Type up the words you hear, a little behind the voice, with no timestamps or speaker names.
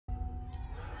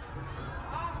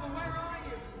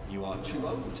You are too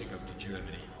old to go to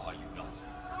Germany, are you not?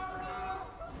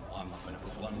 I'm not going to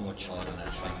put one more child on that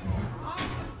train.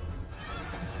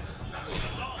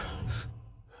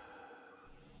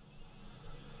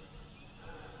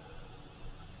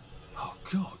 Oh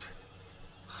God,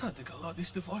 I don't think I like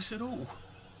this device at all.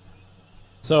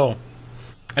 So,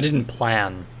 I didn't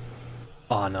plan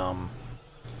on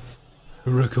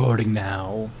recording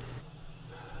now,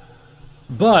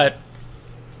 but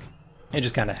it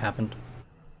just kind of happened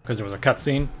because there was a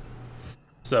cutscene.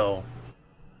 So,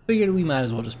 figured we might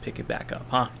as well just pick it back up,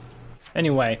 huh?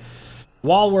 Anyway,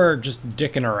 while we're just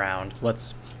dicking around,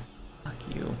 let's fuck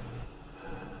you. Go ahead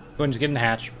and just get in the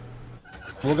hatch.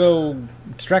 We'll go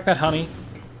extract that honey,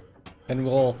 and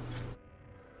we'll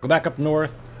go back up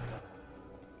north,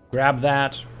 grab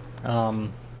that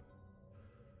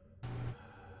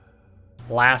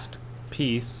last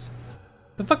piece.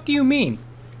 The fuck do you mean?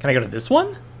 Can I go to this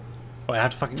one? Oh, I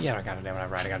have to fucking, yeah, I gotta, damn it,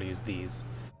 right, I gotta use these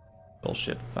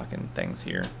bullshit fucking things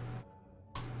here.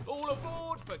 All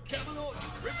aboard for Camelot,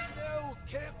 Rivendell,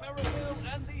 Cair Paravel,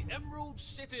 and the Emerald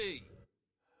City.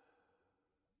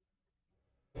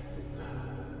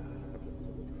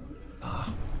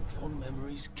 Ah, fond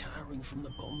memories cowering from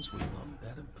the bombs with Mum,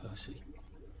 Dad, and Percy.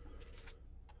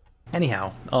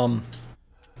 Anyhow,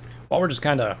 while we're just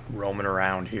kind of roaming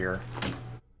around here,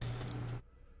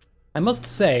 I must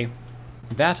say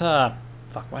that,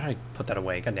 fuck, why did I put that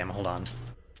away? God damn it, hold on. Give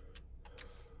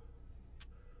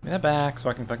me that back so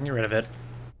I can fucking get rid of it.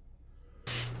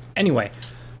 Anyway,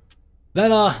 that,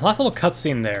 last little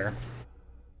cutscene there,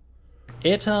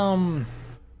 it, was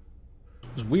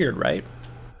weird, right?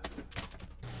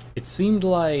 It seemed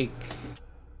like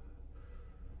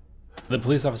the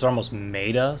police officer almost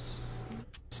made us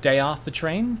stay off the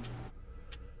train,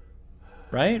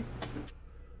 right?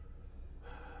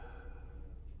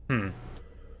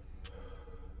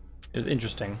 It was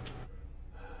interesting,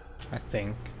 I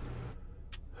think.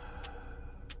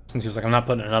 Since he was like, I'm not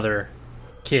putting another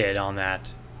kid on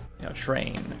that, you know,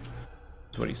 train.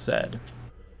 That's what he said.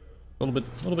 A little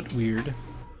bit weird.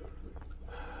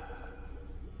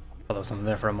 Thought there was something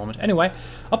there for a moment. Anyway,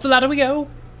 up the ladder we go.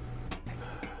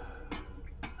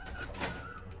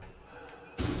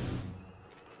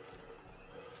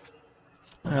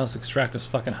 Alright, let's extract this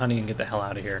fucking honey and get the hell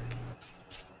out of here.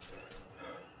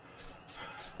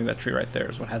 I think that tree right there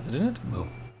is what has it in it. Well,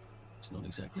 it's not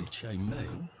exactly chain mail,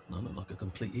 and I look like a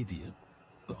complete idiot,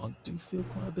 but I do feel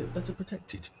quite a bit better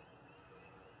protected.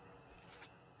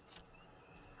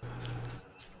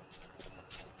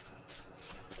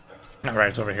 Alright,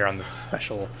 it's over here on this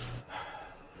special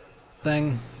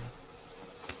thing.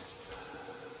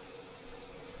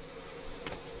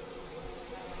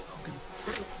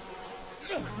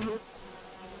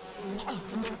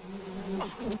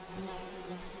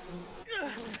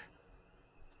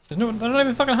 There's not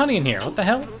even fucking honey in here. What the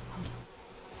hell?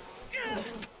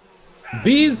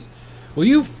 Bees, will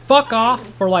you fuck off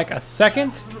for like a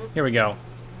second? Here we go.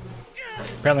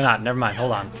 Apparently not. Never mind.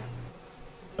 Hold on.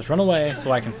 Let's run away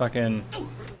so I can fucking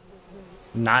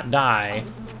not die.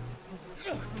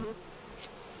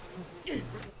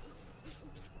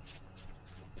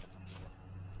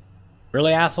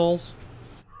 Really, assholes?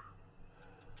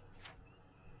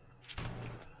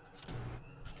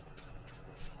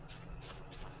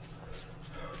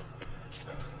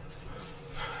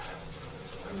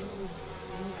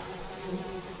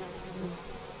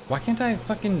 Why can't I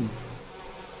fucking...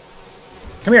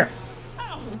 Come here!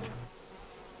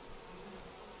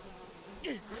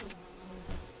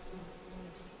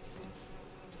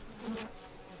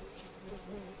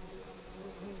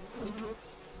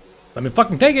 Let me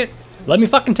fucking take it! Let me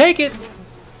fucking take it!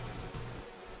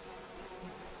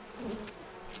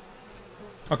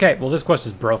 Okay, well this quest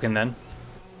is broken then.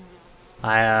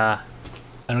 I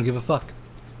don't give a fuck.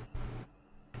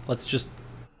 Let's just...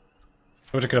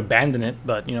 I wish I could abandon it,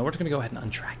 but, you know, we're just gonna go ahead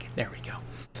and untrack it. There we go.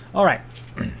 Alright.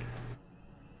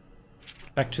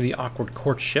 Back to the awkward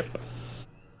courtship.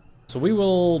 So we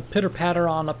will pitter-patter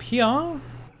on up here. I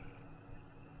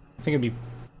think it'd be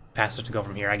faster to go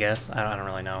from here, I guess. I don't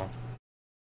really know.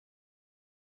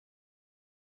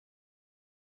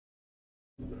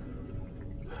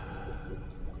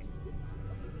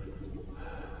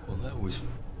 Well, that was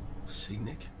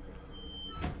scenic.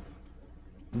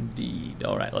 Indeed.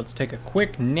 Alright, let's take a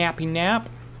quick nappy nap.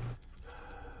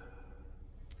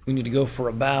 We need to go for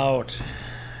about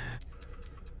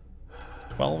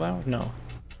 12 hours? No.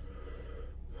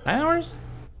 9 hours?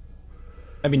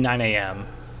 That'd be 9 a.m.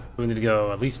 We need to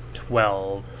go at least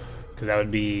 12, because that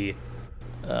would be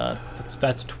that's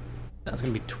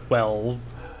gonna be 12.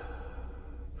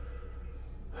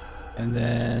 And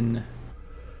then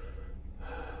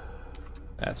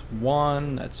That's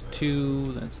 1, that's 2,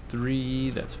 that's 3,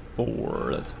 that's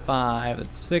 4, that's 5,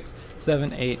 that's 6,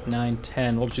 7, 8, 9,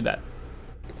 10. We'll do that.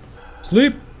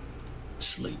 Sleep!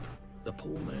 Sleep. The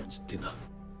poor man's dinner.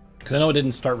 Because I know it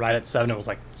didn't start right at 7. It was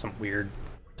like some weird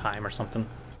time or something.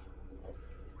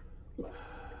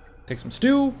 Take some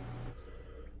stew.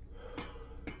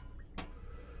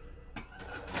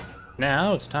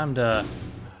 Now it's time to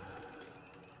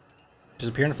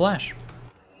disappear in a flash.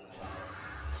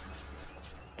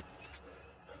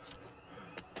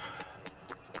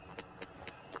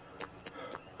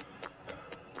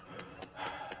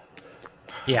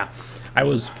 Yeah, I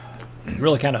was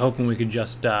really kind of hoping we could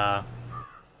just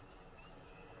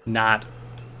not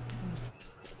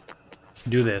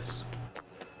do this.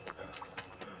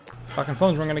 Fucking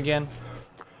phone's ringing again.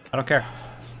 I don't care.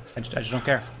 I just don't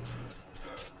care.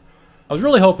 I was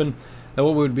really hoping that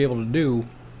what we would be able to do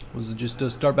was just to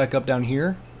start back up down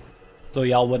here, so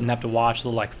y'all wouldn't have to watch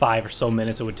the like 5 or so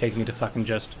minutes it would take me to fucking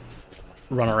just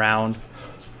run around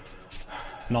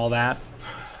and all that.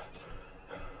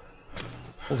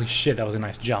 Holy shit, that was a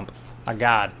nice jump. My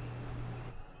god.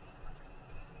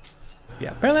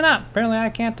 Yeah, apparently not. Apparently I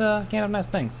can't have nice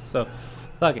things. So,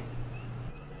 fuck it.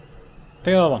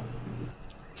 Take another one.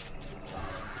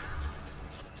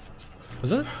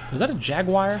 Was that a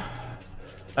jaguar?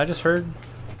 I just heard.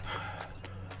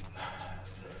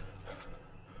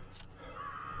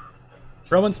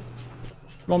 Romans.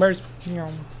 Mulberries.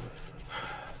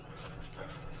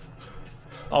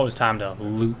 Always time to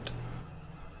loot.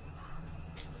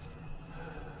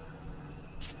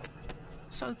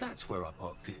 So that's where I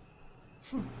parked it.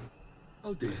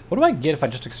 Oh dear. What do I get if I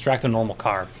just extract a normal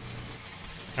car?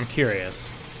 I'm curious.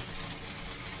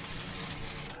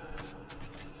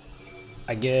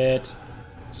 I get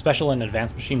special and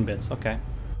advanced machine bits. Okay.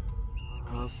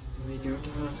 I've made your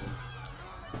demands.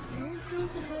 No one's going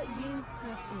to hurt you,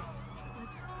 Percy.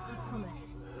 I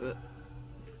promise. But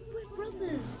We're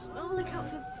brothers. I'll look out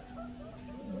for...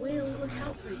 We'll look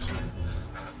out for each other.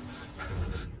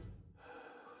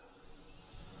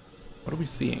 What are we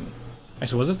seeing?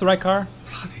 Actually, was this the right car?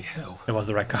 Bloody hell. It was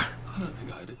the right car. I don't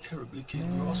think I had a terribly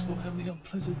keen grasp on how many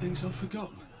unpleasant things I've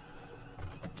forgotten.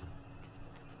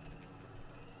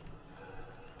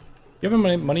 You have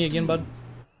any money again, bud?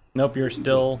 Nope, you're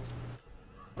still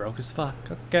broke as fuck.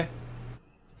 Okay.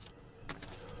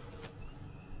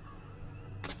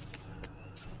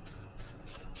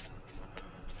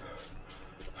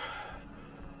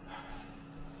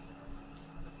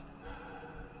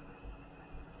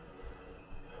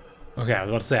 Okay, I was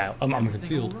about to say, I'm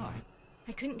concealed.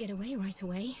 I couldn't get away right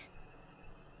away.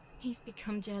 He's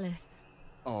become jealous.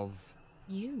 Of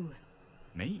You.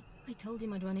 me? I told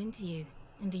him I'd run into you,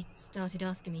 and he started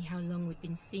asking me how long we'd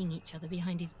been seeing each other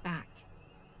behind his back.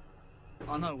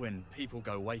 I know when people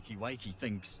go wakey,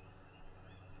 things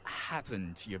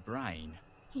happen to your brain.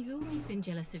 He's always been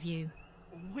jealous of you.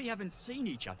 We haven't seen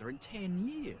each other in 10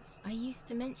 years. I used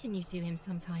to mention you to him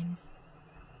sometimes.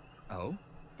 Oh?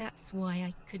 That's why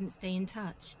I couldn't stay in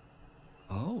touch.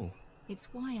 Oh. It's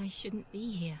why I shouldn't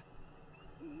be here.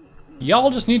 Y'all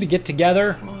just need to get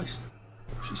together. Christ.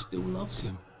 She still loves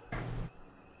him.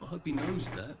 I hope he knows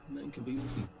that. Man can be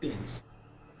awfully dense.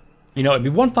 You know, it'd be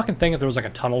one fucking thing if there was like a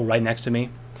tunnel right next to me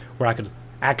where I could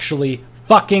actually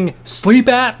fucking sleep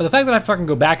at, but the fact that I fucking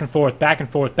go back and forth, back and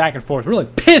forth, back and forth really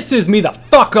pisses me the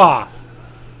fuck off.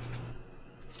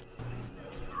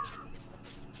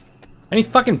 Any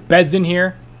fucking beds in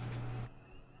here?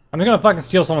 I'm gonna fucking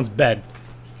steal someone's bed.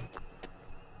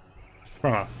 What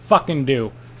am I gonna fucking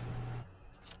do?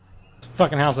 This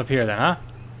fucking house up here then, huh?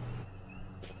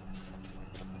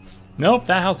 Nope,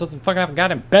 that house doesn't fucking have a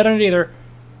goddamn bed in it either.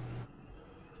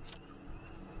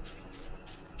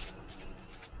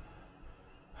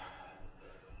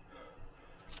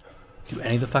 Do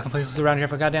any of the fucking places around here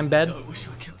have a goddamn bed? I wish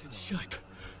I kept in shape.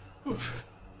 Oof.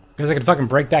 Because I could fucking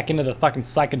break back into the fucking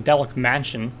psychedelic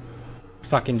mansion.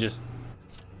 Fucking just...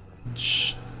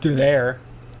 there.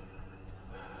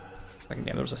 Fucking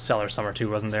damn, there was a cellar somewhere too,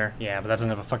 wasn't there? Yeah, but that doesn't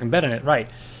have a fucking bed in it, right.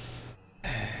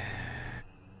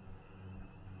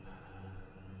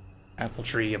 Apple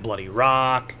tree, a bloody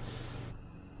rock.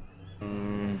 What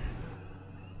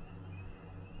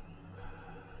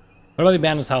about the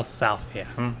abandoned house south here,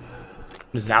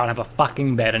 Does that one have a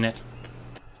fucking bed in it?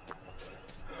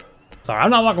 Sorry,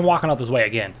 I'm not fucking walking out this way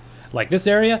again. Like, this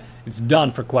area, it's done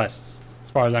for quests,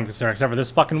 as far as I'm concerned, except for this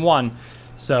fucking one.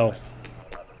 So,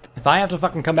 if I have to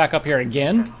fucking come back up here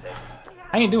again,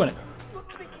 I ain't doing it.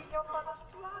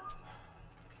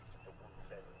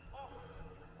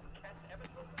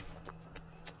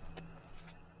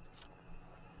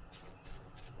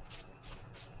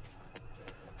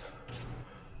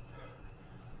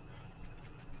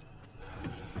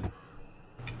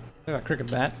 Look at that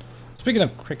cricket bat. Speaking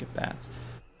of cricket bats.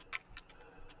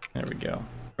 There we go.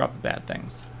 Drop the bad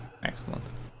things. Excellent.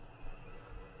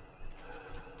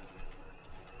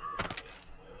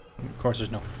 And of course,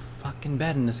 there's no fucking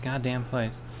bed in this goddamn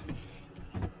place.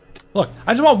 Look,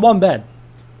 I just want one bed.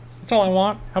 That's all I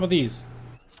want. How about these?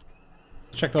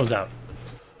 Check those out.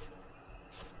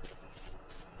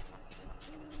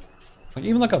 Like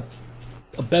even like a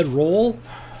bed roll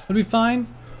would be fine.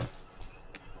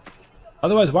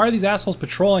 Otherwise, why are these assholes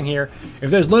patrolling here if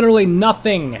there's literally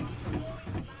nothing?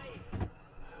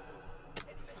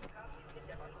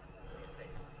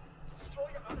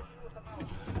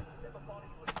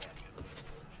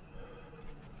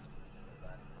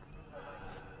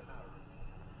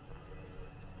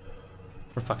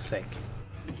 For fuck's sake.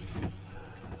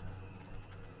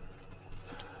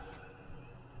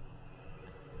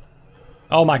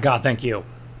 Oh my god, thank you.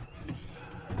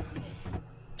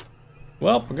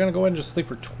 Well, we're gonna go ahead and just sleep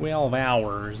for 12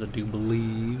 hours, I do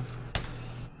believe.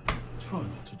 Try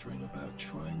not to dream about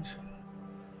trains.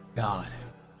 God.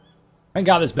 Thank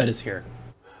God this bed is here.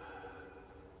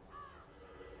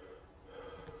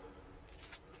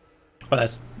 Oh,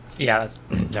 that's... Yeah, that's...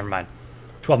 Never mind.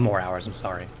 12 more hours, I'm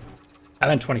sorry. I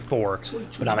meant 24,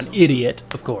 but I'm an idiot,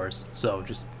 of course. So,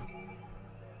 just...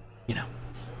 You know.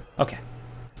 Okay.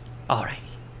 Alrighty.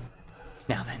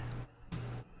 Now then.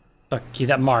 So keep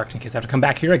that marked in case I have to come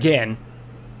back here again.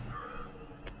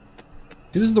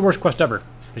 Dude, this is the worst quest ever.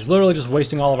 It's literally just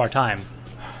wasting all of our time.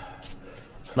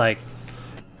 Like,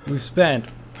 we've spent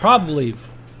probably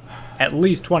at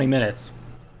least 20 minutes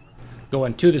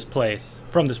going to this place,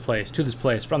 from this place, to this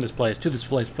place, from this place, to this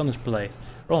place, from this place.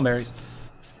 Rolling berries.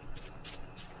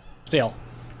 Still.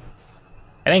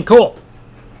 It ain't cool.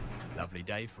 Lovely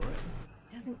day for it.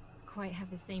 Doesn't quite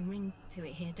have the same ring to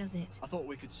it here, does it? I thought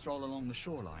we could stroll along the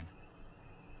shoreline.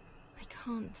 I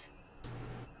can't.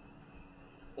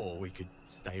 Or we could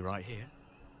stay right here.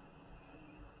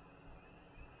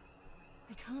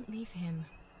 I can't leave him.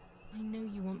 I know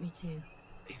you want me to.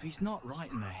 If he's not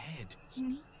right in the head, He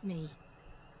needs me.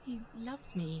 He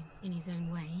loves me in his own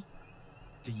way.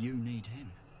 do you need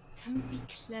him? Don't be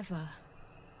clever.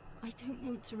 I don't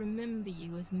want to remember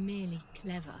you as merely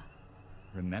clever.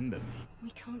 Remember me?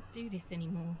 We can't do this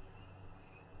anymore.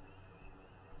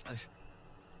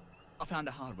 I found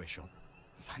a hardware shop.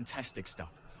 Fantastic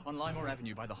stuff. On Limor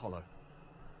Avenue by the Hollow.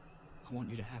 I want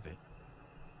you to have it.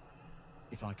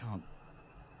 If I can't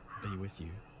be with you,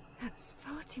 That's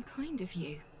far too kind of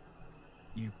you.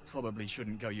 you probably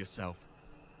shouldn't go yourself.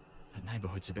 That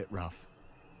neighborhood's a bit rough.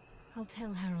 I'll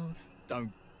tell Harold.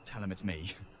 Don't tell him it's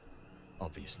me.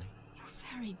 Obviously.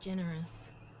 You're very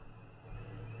generous.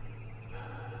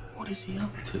 What is he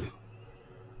up to?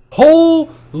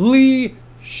 Holy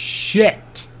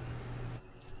shit.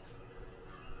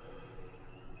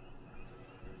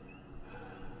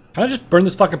 Can I just burn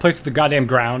this fucking place to the goddamn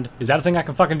ground? Is that a thing I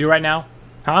can fucking do right now?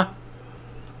 Huh?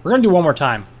 We're gonna do one more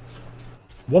time.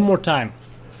 One more time.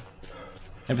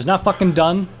 If it's not fucking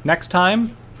done next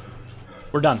time,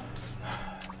 we're done.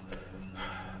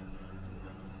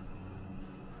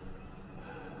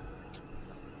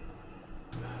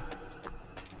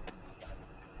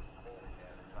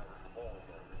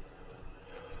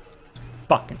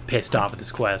 Fucking pissed off at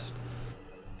this quest.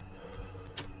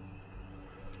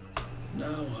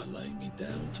 Now I lay me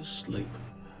down to sleep.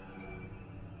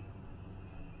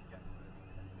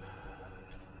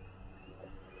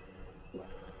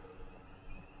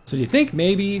 So do you think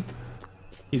maybe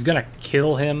he's gonna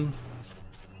kill him?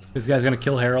 This guy's gonna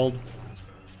kill Harold?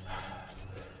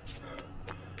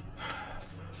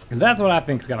 Because that's what I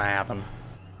think's gonna happen.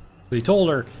 So he told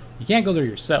her, you can't go there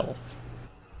yourself.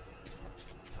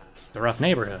 It's a rough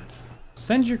neighborhood.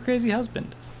 Send your crazy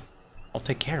husband. I'll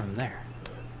take care of him there.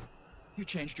 You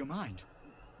changed your mind.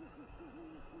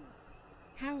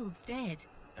 Harold's dead.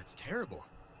 That's terrible.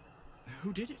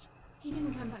 Who did it? He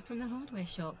didn't come back from the hardware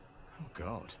shop. Oh,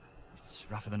 God. It's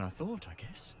rougher than I thought, I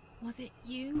guess. Was it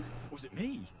you? Was it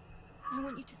me? I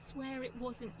want you to swear it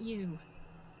wasn't you.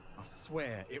 I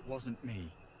swear it wasn't me.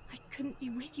 I couldn't be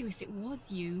with you if it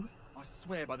was you. I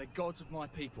swear by the gods of my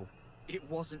people, it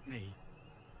wasn't me.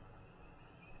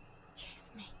 Kiss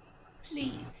me.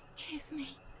 Please, kiss me.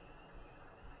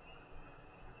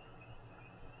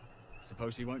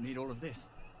 Suppose we won't need all of this.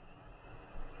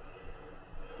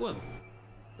 Well,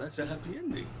 that's a happy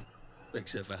ending.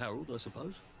 Except for Harold, I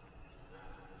suppose.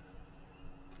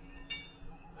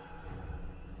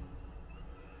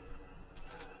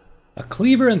 A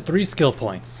cleaver and 3 skill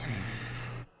points.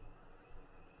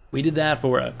 We did that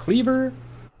for a cleaver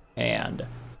and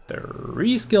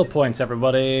 3 skill points,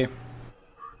 everybody.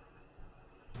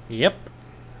 Yep.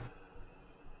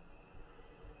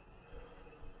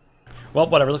 Well,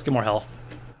 whatever. Let's get more health.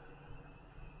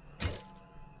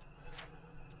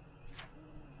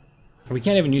 We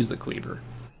can't even use the cleaver.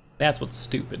 That's what's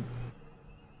stupid.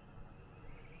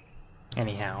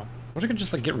 Anyhow, I wish I could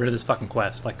just like get rid of this fucking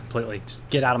quest, like completely. Just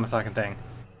get out of my fucking thing.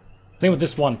 Same with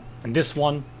this one and this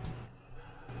one.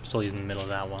 I'm still in the middle of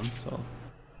that one, so.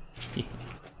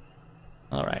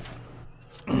 All right.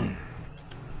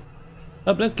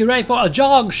 Up, let's get ready for a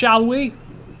jog, shall we?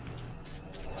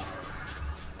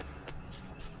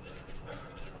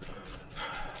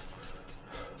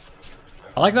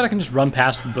 I like that I can just run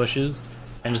past the bushes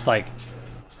and just like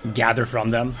gather from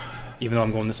them, even though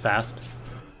I'm going this fast.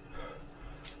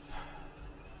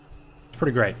 It's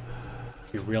pretty great,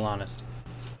 to be real honest.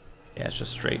 Yeah, it's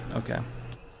just straight, okay.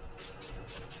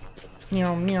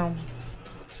 Meow, meow.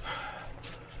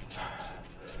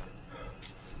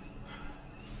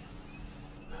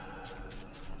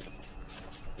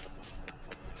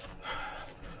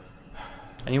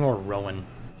 I need more Rowan.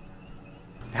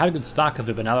 I had a good stock of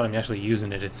it, but now that I'm actually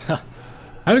using it, it's... I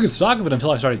had a good stock of it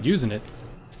until I started using it,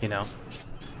 you know.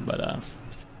 But,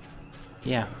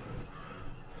 yeah.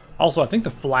 Also, I think the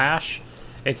flash,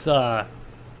 it's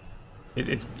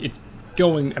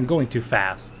going... I'm going too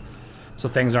fast, so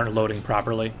things aren't loading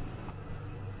properly.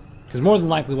 Because more than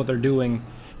likely what they're doing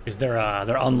is they're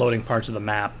unloading parts of the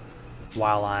map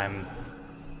while I'm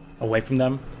away from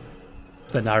them,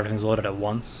 so that not everything's loaded at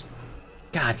once.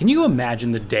 God, can you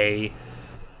imagine the day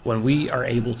when we are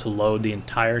able to load the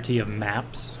entirety of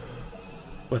maps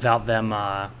without them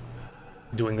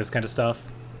doing this kind of stuff?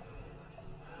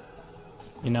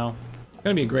 You know, it's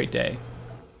gonna be a great day.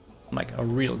 Like, a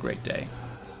real great day.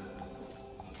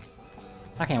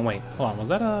 I can't wait. Hold on, was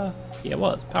that yeah, it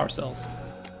was. Power cells.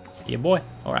 Yeah, boy.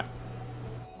 Alright.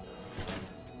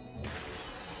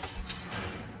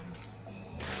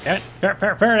 Damn it.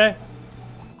 Faraday.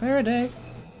 Faraday.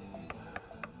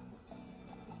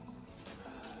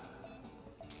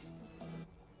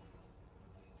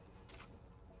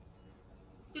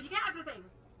 Did you get everything?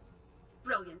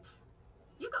 Brilliant.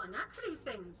 You got a knack for these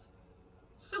things.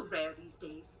 So rare these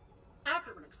days.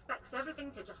 Everyone expects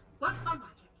everything to just work on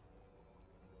magic.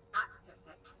 That's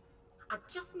perfect. I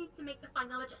just need to make the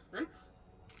final adjustments.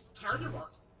 Tell you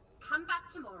what, come back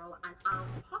tomorrow and I'll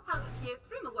pop out of here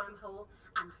through my wormhole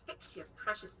and fix your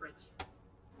precious bridge.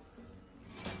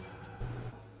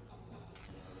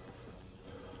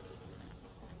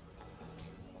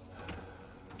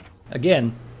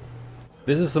 Again,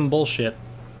 this is some bullshit.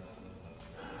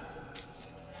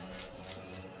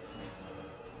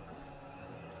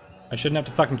 I shouldn't have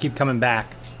to fucking keep coming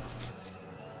back.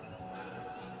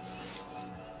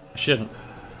 I shouldn't.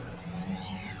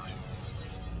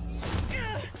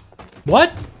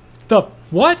 What? The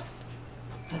what?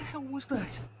 What the hell was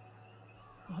that?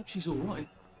 I hope she's alright.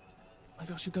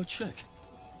 Maybe I should go check.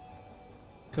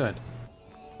 Good.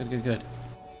 Good.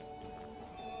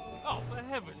 Oh, for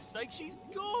heaven's sake, she's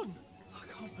gone! I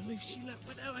can't believe she left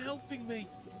without helping me.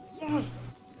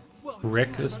 Well,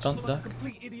 Rick, the that's stunt like duck. a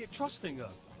complete idiot trusting her.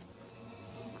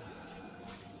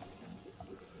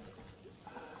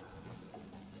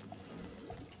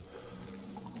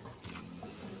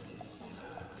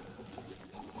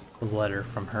 A letter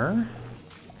from her.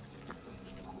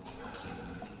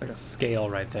 Like a scale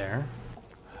right there.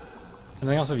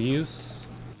 Anything else of use?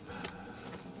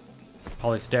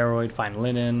 Polysteroid, fine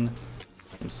linen,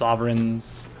 some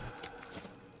sovereigns.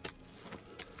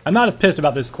 I'm not as pissed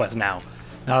about this quest now.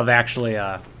 Now they've actually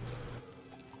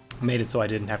made it so I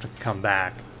didn't have to come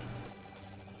back.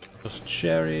 Just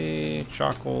cherry,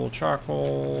 charcoal.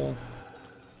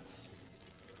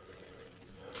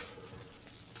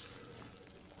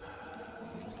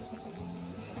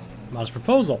 Modest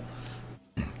proposal.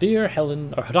 Dear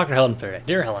Helen, or Dr. Helen Faraday,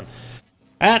 dear Helen,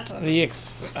 we at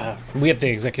the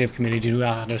executive committee do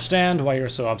not understand why you're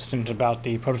so obstinate about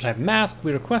the prototype mask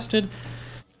we requested.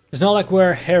 It's not like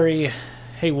we're Harry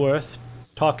Hayworth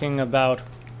talking about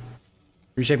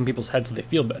reshaping people's heads so they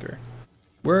feel better.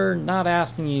 We're not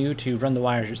asking you to run the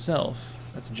wires yourself.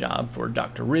 That's a job for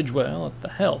Dr. Ridgewell at the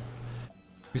Health.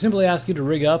 We simply ask you to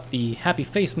rig up the happy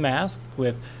face mask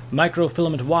with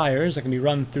microfilament wires that can be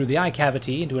run through the eye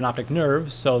cavity into an optic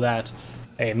nerve so that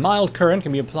a mild current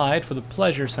can be applied for the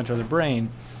pleasure center of the brain.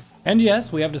 And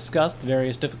yes, we have discussed the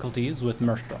various difficulties with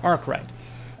Mr. Arkwright.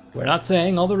 We're not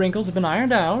saying all the wrinkles have been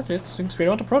ironed out, it's an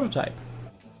experimental prototype.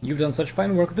 You've done such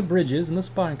fine work with the bridges and the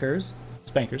spankers,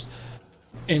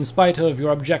 in spite of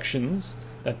your objections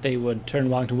that they would turn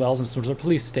Wellington Wells into some sort of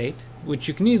police state, which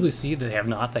you can easily see that they have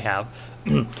not, they have.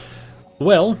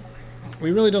 Well,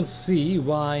 we really don't see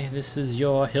why this is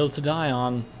your hill to die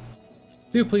on.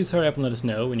 Do please hurry up and let us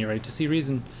know when you're ready to see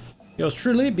reason. Yours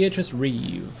truly, Beatrice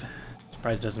Reeve.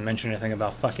 Surprised it doesn't mention anything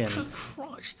about fucking... Good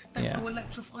Christ, they Yeah. want to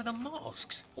electrify the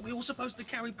masks. Are we all supposed to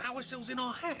carry power cells in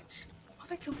our hats? Are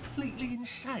they completely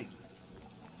insane?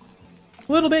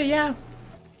 A little bit, yeah.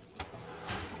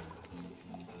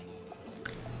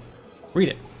 Read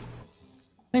it.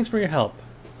 Thanks for your help.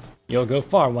 You'll go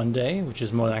far one day, which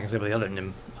is more than I can say about the other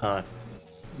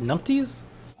numpties?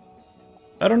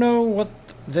 I don't know what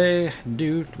they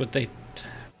do,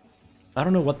 I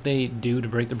don't know what they do to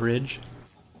break the bridge.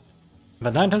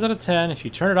 But 9 times out of 10, if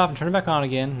you turn it off and turn it back on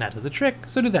again, that is the trick,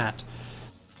 so do that.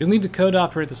 You'll need the code to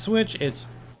operate the switch. It's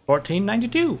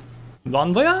 1492.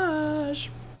 Bon voyage!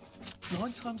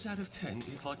 9 times out of 10,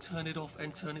 if I turn it off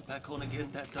and turn it back on again,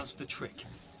 that does the trick.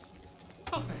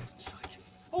 Oh, for heaven's sake.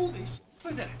 All this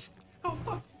for that. Oh,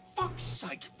 for fuck's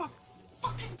sake. For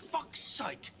fucking fuck's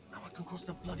sake. Now I can cross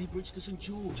the bloody bridge to St.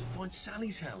 George and find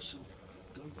Sally's house and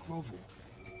go grovel.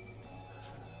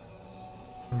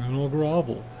 We'll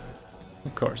grovel.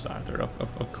 Of course, Arthur.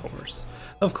 Of course.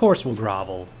 Of course we'll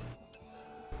grovel.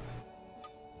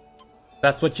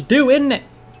 That's what you do, isn't it?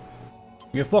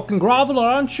 You fucking groveler,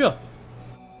 aren't you?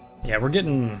 Yeah, we're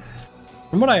getting...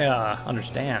 From what I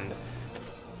understand...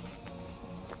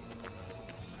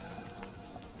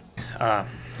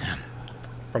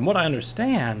 From what I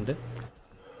understand...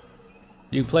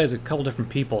 You play as a couple different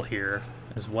people here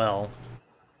as well.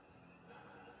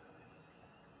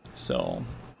 So...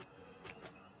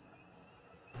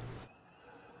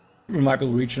 We might be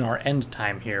reaching our end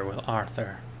time here with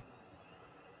Arthur.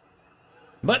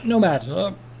 But no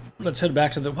matter. Let's head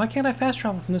back to the... Why can't I fast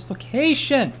travel from this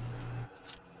location?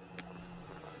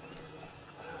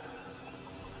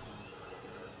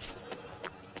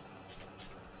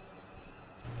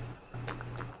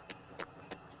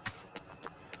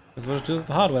 Let's do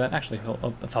the hard way. Actually,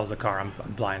 oh, that was the car. I'm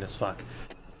blind as fuck.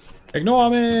 Ignore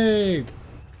me! I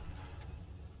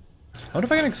wonder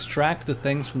if I can extract the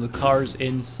things from the cars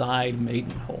inside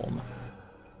Maidenholm.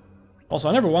 Also,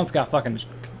 I never once got fucking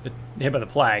hit by the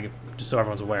plague, just so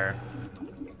everyone's aware.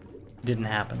 Didn't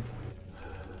happen.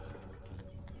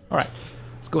 Alright,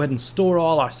 let's go ahead and store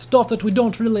all our stuff that we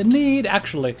don't really need.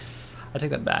 Actually, I take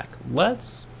that back.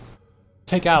 Let's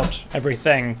take out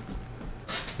everything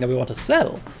that we want to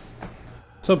sell.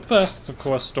 So first, let's of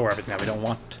course store everything that we don't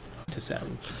want to sell.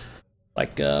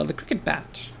 Like the cricket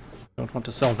bat. Don't want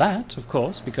to sell that, of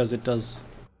course, because it does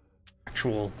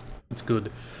actual... It's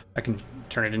good. I can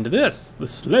turn it into this. The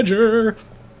sledger!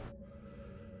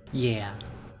 Yeah.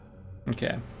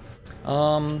 Okay.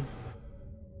 I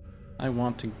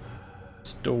want to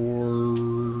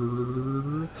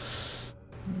store...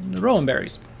 the Rowan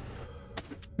berries.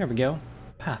 There we go.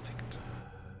 Perfect.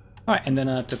 Alright, and then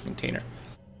a tip container.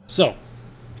 So.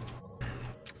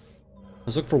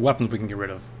 Let's look for weapons we can get rid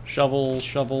of. Shovel,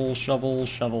 shovel, shovel,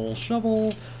 shovel,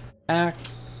 shovel.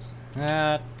 Axe.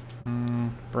 That.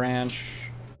 Branch.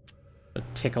 A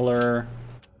tickler.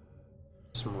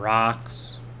 Some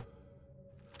rocks.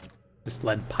 This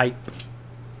lead pipe.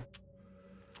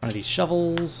 One of these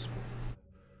shovels.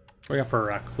 What do we got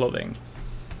for clothing?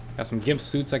 Got some gimp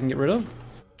suits I can get rid of.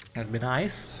 That'd be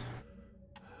nice.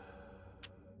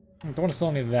 I don't want to sell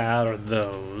any of that or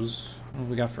those. What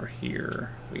do we got for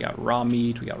here? We got raw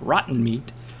meat. We got rotten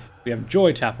meat. We have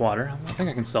joy tap water. I think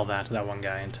I can sell that to that one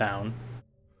guy in town.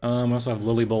 We also have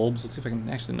lily bulbs. Let's see if I can...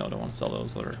 Actually, no, I don't want to sell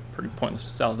those. Those are pretty pointless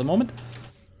to sell at the moment.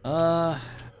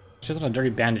 Shit on dirty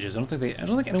bandages. I don't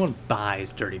think anyone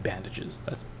buys dirty bandages.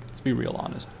 Let's be real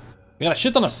honest. We got a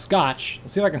shit ton of scotch.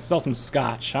 Let's see if I can sell some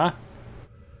scotch, huh?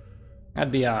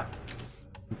 That'd be a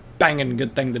banging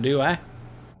good thing to do, eh?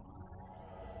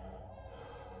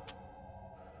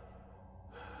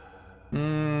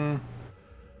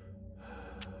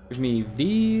 Give me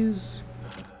these.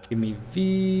 Give me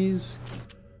these.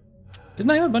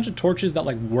 Didn't I have a bunch of torches that,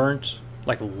 like, weren't,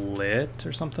 like, lit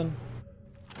or something?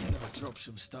 I'm gonna drop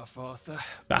some stuff, Arthur.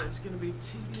 Ah. It's gonna be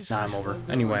tedious. Nah, I'm over.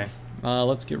 Anyway,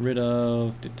 let's get rid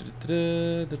of...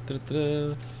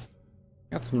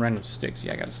 Got some random sticks.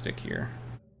 Yeah, I got a stick here.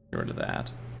 Get rid of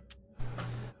that.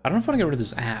 I don't know if I want to get rid of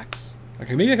this axe.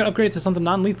 Okay, maybe I can upgrade it to something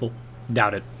non-lethal.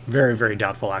 Doubt it. Very, very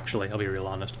doubtful, actually. I'll be real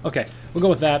honest. Okay, we'll go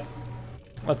with that.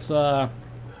 Let's, head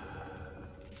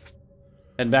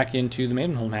back into the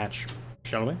Maidenholm hatch,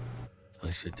 shall we?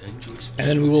 And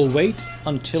then we will wait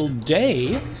until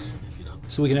day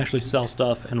so we can actually sell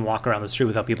stuff and walk around the street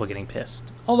without people getting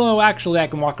pissed. Although, actually, I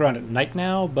can walk around at night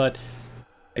now, but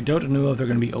I don't know if they're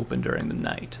going to be open during the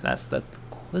night. That's the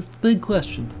big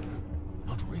question.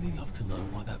 I'd really love to know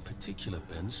why that particular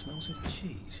bin smells of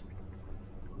cheese.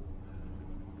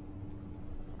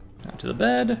 Now to the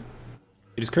bed.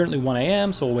 It is currently 1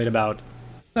 a.m., so we'll wait about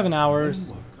 7 hours.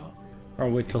 When you woke up, Or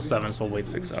wait till 7, so we'll wait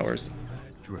 6 hours.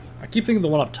 Bad dream. I keep thinking the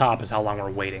one up top is how long we're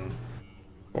waiting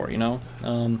for, you know?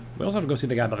 We also have to go see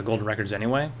the guy by the golden records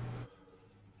anyway.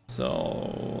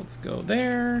 So, let's go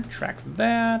there, track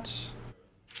that.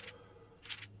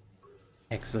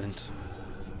 Excellent.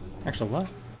 Actually, what?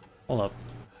 Hold up.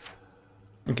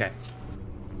 Okay.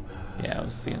 Yeah, I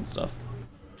was seeing stuff.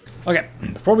 Okay,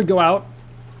 before we go out,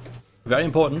 very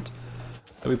important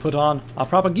that we put on our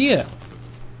proper gear.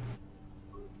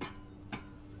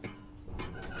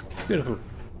 Beautiful.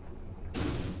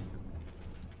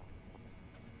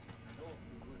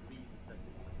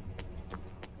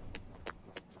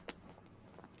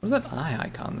 What's that eye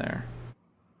icon there?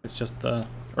 It's just the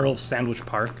Earl of Sandwich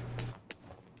Park.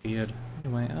 Weird.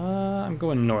 Anyway, I'm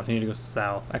going north. I need to go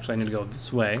south. Actually, I need to go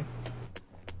this way.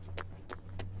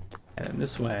 And then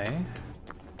this way.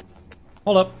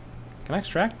 Hold up. Can I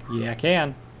extract? Yeah, I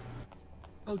can.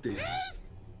 Oh dear.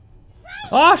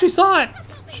 Oh, she saw it!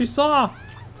 She saw!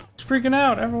 She's freaking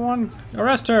out. Everyone,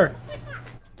 arrest her.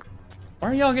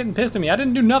 Why are y'all getting pissed at me? I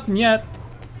didn't do nothing yet.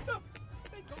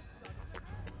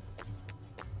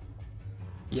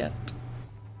 Yet.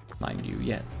 Mind you,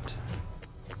 yet.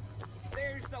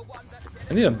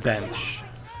 I need a bench.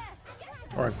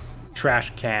 Or a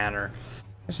trash can, or...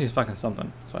 I just need fucking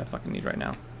something. That's what I fucking need right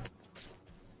now.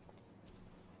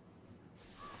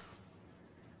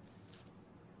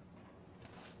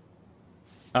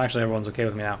 Actually, everyone's okay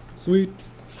with me now. Sweet.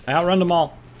 I outrun them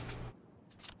all.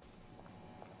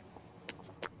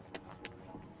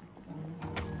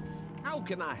 How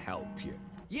can I help you?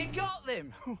 You got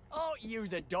them! Aren't you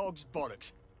the dog's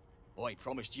bollocks? I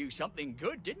promised you something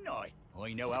good, didn't I?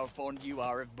 I know how fond you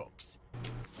are of books.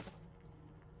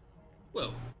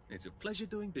 Well, it's a pleasure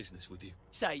doing business with you.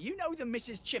 Say, you know the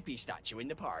Mrs. Chippy statue in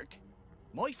the park?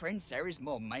 My friend Sarah's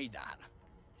mum made that.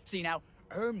 See now,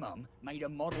 her mum made a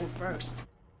model first.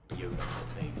 Beautiful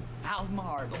thing, out of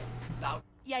marble, about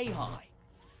yay high.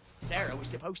 Sarah was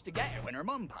supposed to get it when her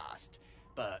mum passed,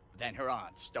 but then her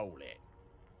aunt stole it.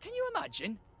 Can you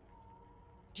imagine?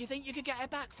 Do you think you could get it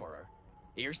back for her?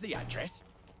 Here's the address.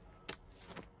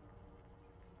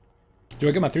 Do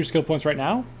I get my 3 skill points right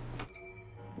now?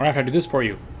 Or after I do this for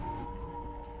you?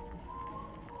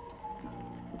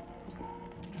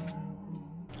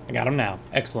 I got them now.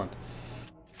 Excellent.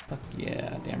 Fuck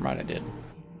yeah, damn right I did.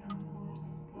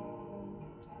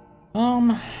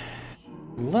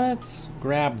 Let's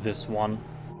grab this one.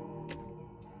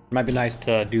 It might be nice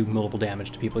to do multiple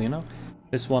damage to people, you know?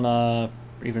 This one,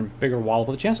 even bigger wallop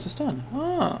with a chance to stun.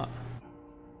 Ah.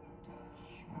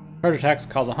 Charge attacks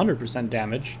cause 100%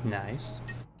 damage. Nice.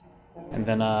 And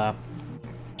then,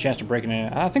 chance to break it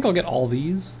in. I think I'll get all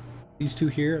these. These two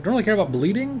here. I don't really care about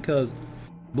bleeding, because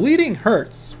bleeding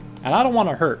hurts. And I don't want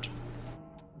to hurt.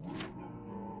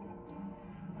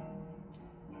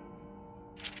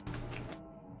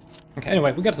 Okay,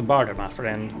 anyway, we got some barter, my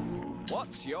friend.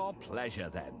 What's your pleasure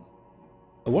then?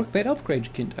 A workbench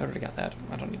upgrade kit. I already got that.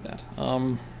 I don't need that.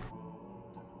 Do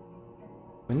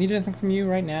I need anything from you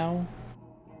right now?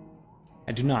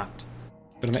 I do not.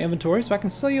 Go to my inventory so I can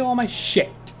sell you all my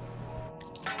shit.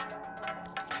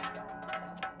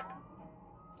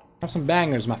 Have some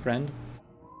bangers, my friend.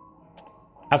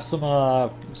 Have some,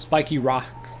 spiky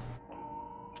rocks.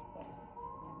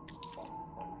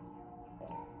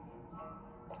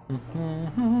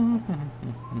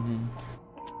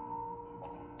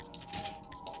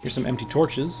 Here's some empty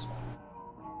torches.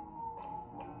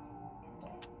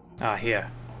 Ah,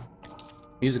 here.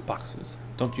 Music boxes.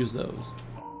 Don't use those.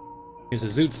 Here's a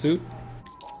zoot suit.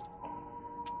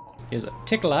 Here's a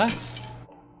tickler.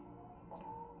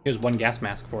 Here's one gas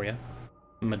mask for you,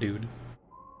 my dude.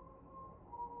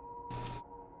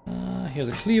 Here's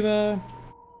a cleaver.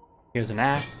 Here's an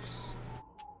axe.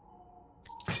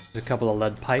 There's a couple of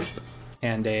lead pipe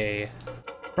and a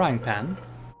frying pan.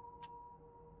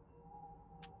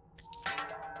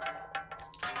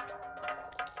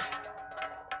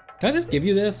 Can I just give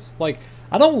you this? Like,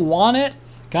 I don't want it.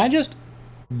 Can I just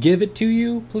give it to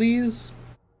you, please?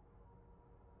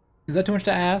 Is that too much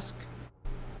to ask?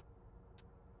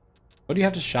 What do you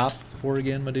have to shop for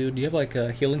again, my dude? Do you have, like,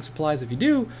 healing supplies? If you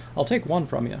do, I'll take one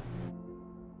from you.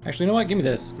 Actually, you know what? Give me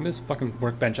this. Give me this fucking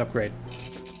workbench upgrade.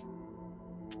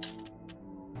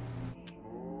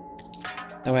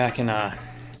 That way I can,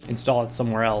 install it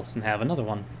somewhere else and have another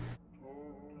one.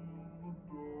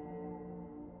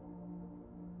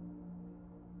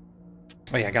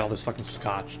 Oh yeah, I got all this fucking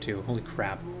scotch too. Holy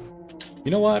crap.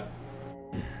 You know what?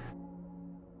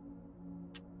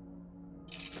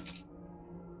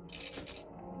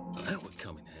 That would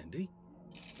come in handy.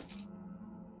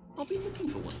 I'll be looking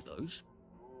for one of those.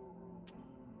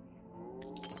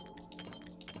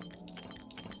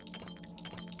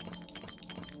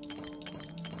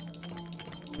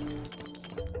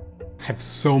 have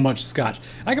so much scotch.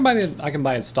 I can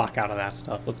buy a stock out of that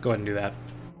stuff. Let's go ahead and do that.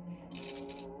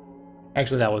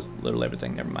 Actually, that was literally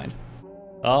everything. Never mind.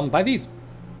 Buy these.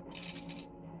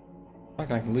 I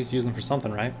can at least use them for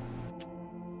something, right?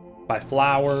 Buy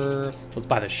flour. Let's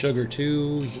buy the sugar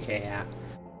too. Yeah.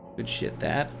 Good shit,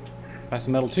 that. Buy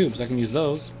some metal tubes. I can use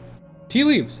those. Tea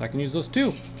leaves. I can use those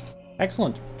too.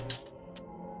 Excellent.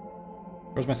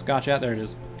 Where's my scotch at? There it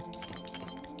is.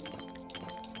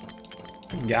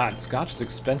 God, scotch is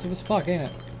expensive as fuck, ain't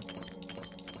it?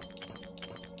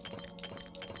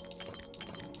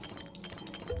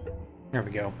 There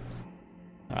we go.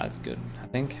 Alright, that's good, I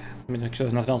think. Let me make sure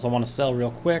there's nothing else I want to sell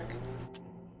real quick.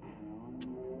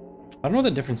 I don't know what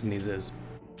the difference in these is.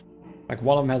 Like,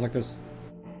 one of them has like this...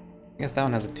 I guess that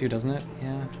one has it too, doesn't it?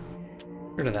 Yeah.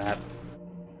 Get rid of that.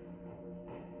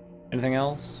 Anything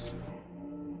else?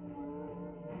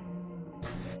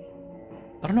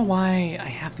 I don't know why I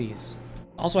have these.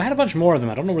 Also, I had a bunch more of them.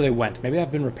 I don't know where they went. Maybe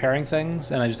I've been repairing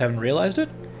things and I just haven't realized it?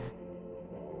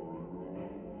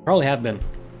 Probably have been.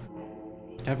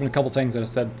 There have been a couple things that have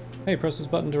said, hey, press this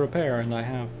button to repair, and I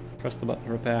have pressed the button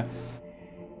to repair.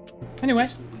 Anyway,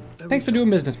 thanks for doing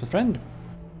business, my friend.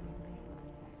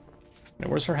 Now,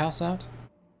 where's her house at?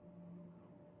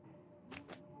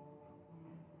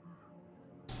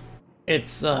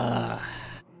 It's, way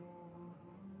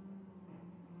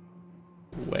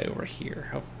over here.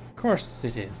 Of course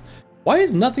it is. Why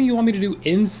is nothing you want me to do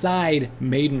inside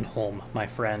Maidenholm, my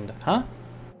friend? Huh?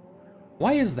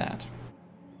 Why is that?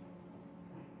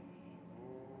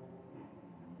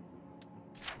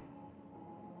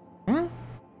 Hmm?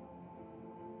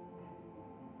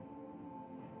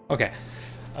 Okay.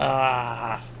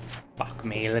 Fuck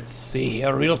me. Let's see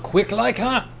here real quick, like,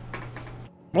 huh?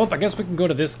 Well, I guess we can go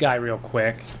to this guy real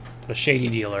quick. The shady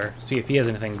dealer. See if he has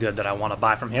anything good that I want to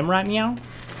buy from him right now.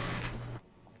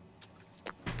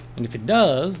 And if it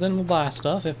does, then we'll buy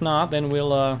stuff. If not, then we'll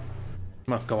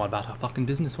go on about our fucking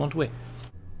business, won't we?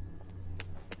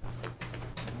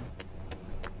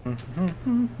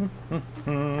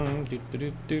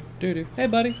 Hey,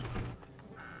 buddy.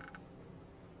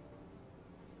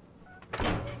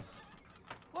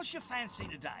 What's your fancy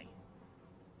today?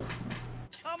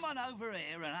 Come on over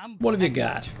here and I'm... What have you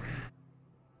got?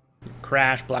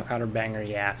 Crash, black powder, banger,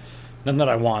 yeah. None that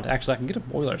I want. Actually, I can get a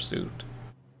boiler suit.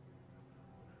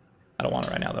 I don't want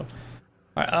it right now, though.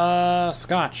 Alright,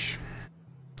 scotch.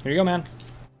 Here you go, man.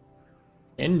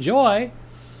 Enjoy!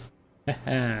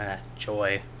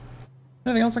 Joy.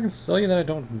 Anything else I can sell you that I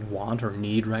don't want or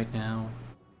need right now?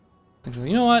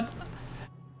 You know what?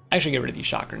 I should get rid of these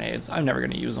shot grenades. I'm never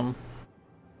gonna use them.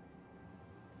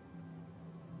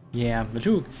 Yeah, they're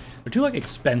too like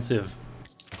expensive.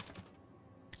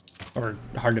 Or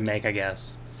hard to make, I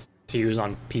guess. To use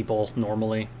on people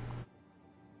normally.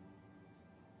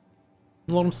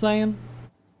 You know what I'm saying?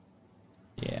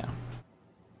 Yeah.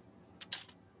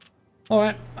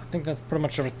 Alright, I think that's pretty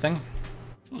much everything.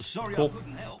 Oh, sorry, cool. I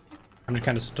couldn't help. I'm just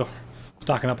kind of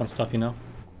stocking up on stuff, you know?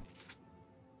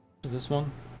 What is this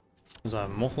one? There's a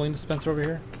morphine dispenser over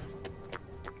here.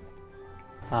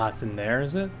 Ah, it's in there,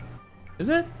 is it? Is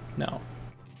it? No. Where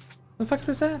the fuck is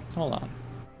this at? Hold on.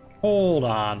 Hold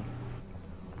on.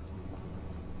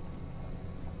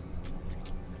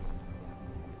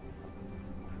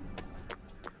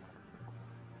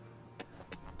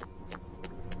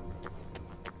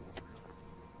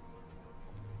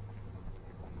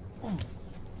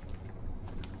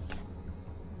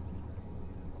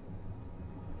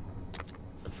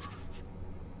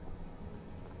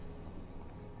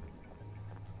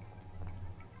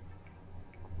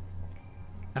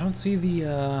 I don't see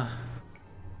the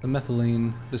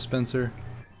methylene dispenser.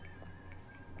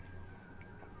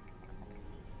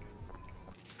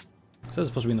 It says it's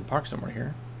supposed to be in the park somewhere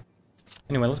here.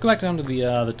 Anyway, let's go back down to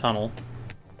the tunnel.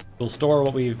 We'll store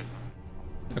what we've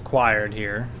acquired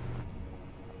here.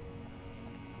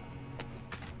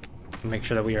 And make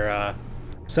sure that we are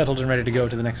settled and ready to go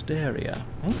to the next area.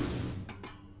 Hmm?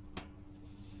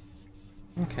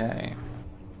 Okay.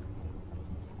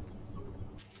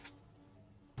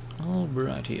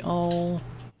 Alrighty, I'll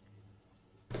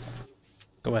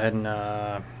go ahead and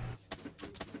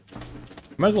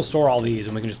might as well store all these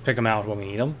and we can just pick them out when we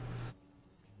need them.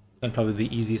 That's probably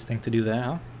the easiest thing to do there,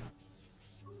 huh?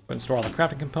 Go ahead and store all the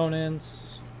crafting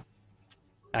components.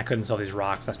 I couldn't sell these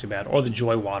rocks, that's too bad. Or the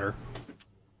joy water.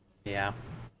 Yeah.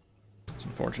 It's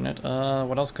unfortunate.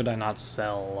 What else could I not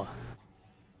sell?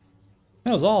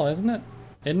 That was all, isn't it?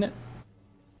 Isn't it?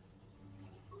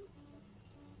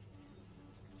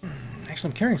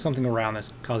 Actually, I'm carrying something around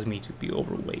that's causing me to be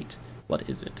overweight. What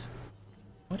is it?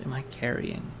 What am I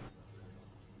carrying?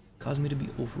 Causing me to be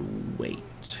overweight.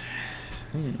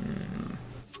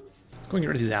 Let's go and get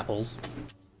rid of these apples.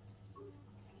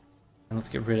 And let's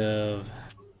get rid of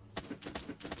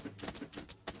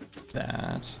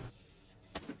that.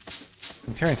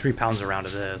 I'm carrying 3 pounds around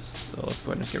of this, so let's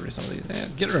go ahead and just get rid of some of these.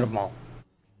 Get rid of them all.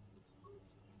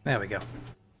 There we go.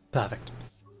 Perfect.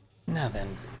 Now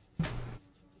then.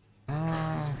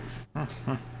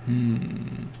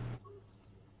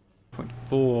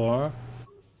 0.4.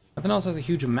 Nothing else has a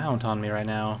huge amount on me right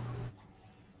now.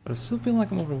 But I still feel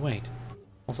like I'm overweight.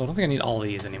 Also, I don't think I need all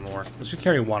these anymore. Let's just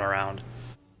carry 1 around.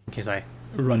 In case I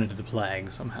run into the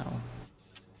plague somehow.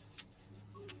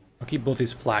 I'll keep both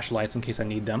these flashlights in case I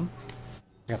need them.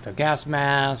 I got the gas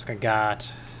mask, I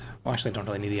got... Well, actually, I don't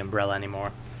really need the umbrella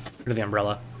anymore. Get rid of the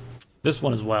umbrella. This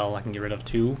one as well, I can get rid of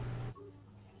too.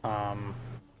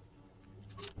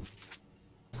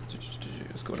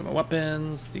 Let's go to my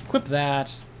weapons, equip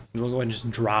that. And we'll go ahead and just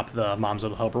drop the Mom's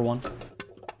Little Helper one. So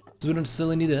we don't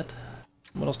necessarily need it.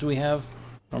 What else do we have?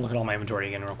 I'll look at all my inventory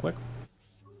again real quick.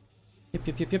 Yep.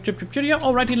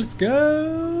 Alrighty, let's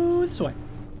go this way.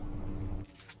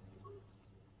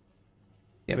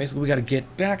 Yeah, basically we gotta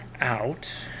get back out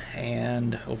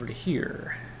and over to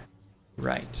here.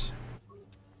 Right.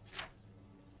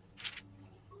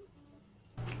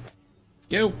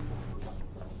 Go!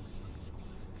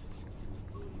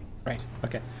 Right,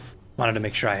 okay. Wanted to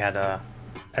make sure I had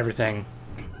everything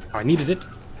how I needed it.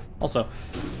 Also,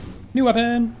 new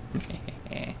weapon!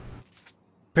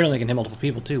 Apparently I can hit multiple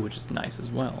people too, which is nice as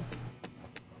well.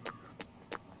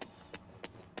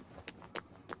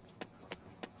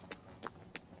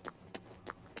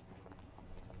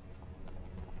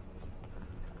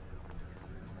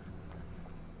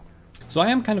 So I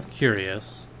am kind of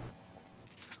curious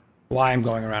why I'm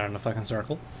going around in a fucking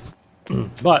circle.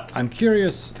 But I'm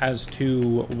curious as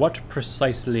to what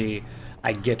precisely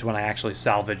I get when I actually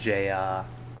salvage a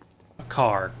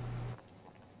car.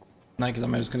 Like,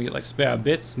 am I just gonna get like spare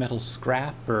bits, metal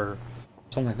scrap, or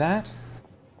something like that?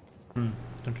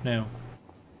 Don't know.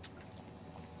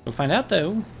 We'll find out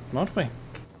though, won't we?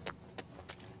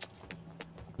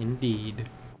 Indeed.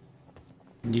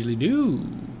 Diddly doo.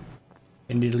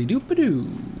 And diddly doop-a-doo.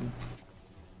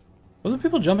 What are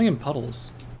people jumping in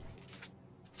puddles?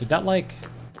 Is that like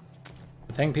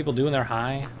the thing people do when they're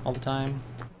high all the time?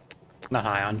 Not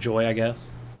high, on joy, I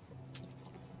guess.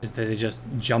 Is that they just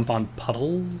jump on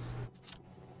puddles?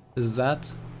 Is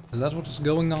that what's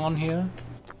going on here?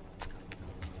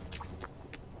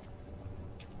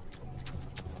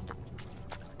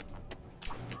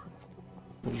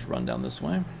 We'll just run down this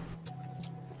way.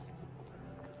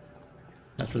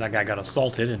 That's where that guy got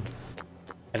assaulted and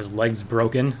had his legs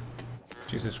broken.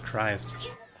 Jesus Christ.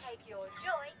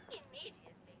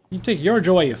 You take your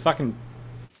joy, you fucking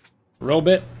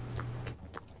robot.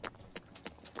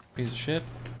 Piece of shit.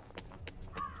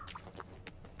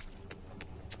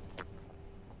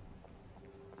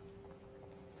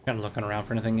 Kind of looking around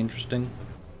for anything interesting.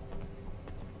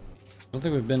 I don't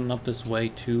think we've been up this way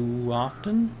too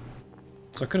often.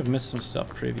 So I could have missed some stuff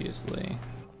previously.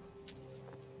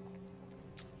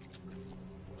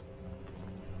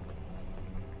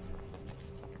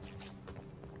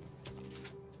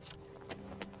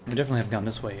 We definitely haven't gone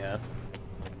this way yet.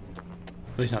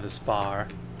 At least not this far.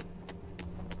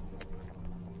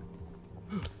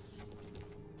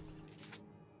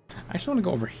 I just want to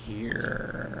go over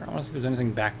here. I want to see if there's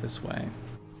anything back this way.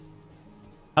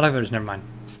 I like there's, never mind.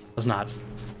 There's not.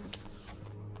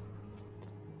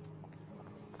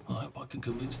 I hope I can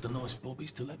convince the nice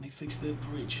bobbies to let me fix their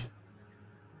bridge.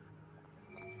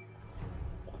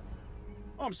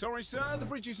 I'm sorry, sir. The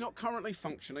bridge is not currently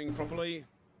functioning properly.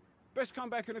 Best come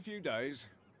back in a few days.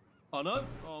 I know.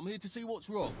 I'm here to see what's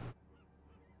wrong.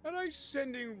 Are they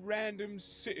sending random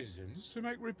citizens to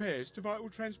make repairs to vital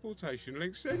transportation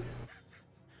links then?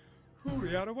 Who,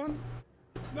 the other one?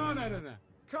 No.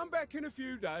 Come back in a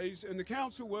few days and the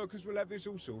council workers will have this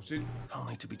all sorted. I'll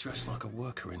need to be dressed like a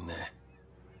worker in there.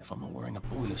 If I'm not wearing a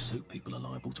boiler suit, people are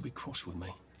liable to be cross with me.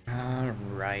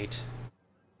 Alright.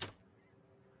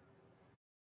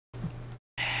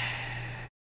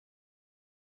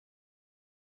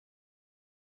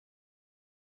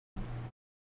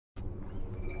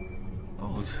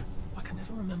 Odd. I can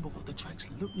never remember what the tracks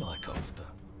look like after.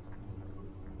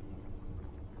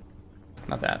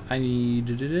 Not that. I need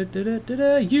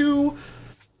you.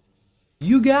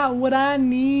 You got what I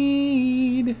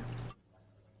need.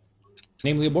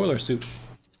 Namely a boiler suit.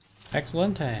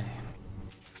 Excellent. So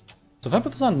if I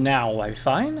put this on now, will I be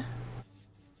fine?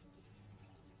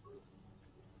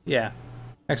 Yeah.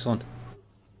 Excellent.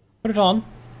 Put it on.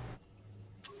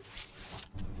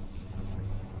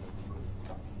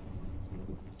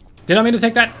 Did I mean to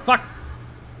take that? Fuck!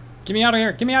 Get me out of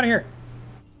here! Get me out of here!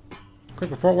 Quick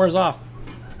before it wears off.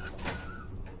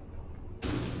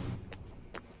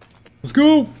 Let's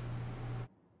go!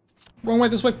 Wrong way,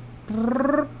 this way.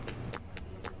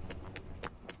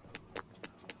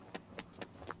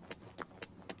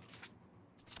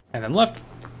 And then left.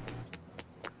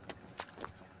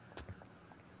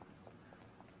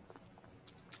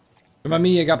 Remember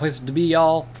me, I got places to be,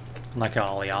 y'all. Like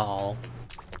all y'all.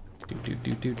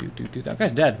 That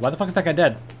guy's dead. Why the fuck is that guy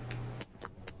dead?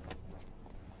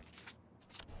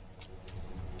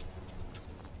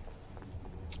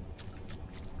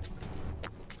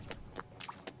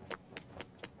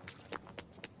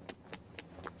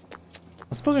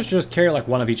 I suppose I should just carry like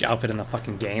one of each outfit in the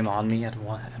fucking game on me at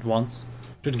once.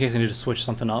 Just in case I need to switch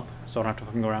something up, so I don't have to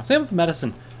fucking go around. Same with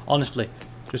medicine, honestly.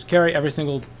 Just carry every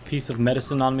single piece of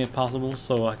medicine on me if possible,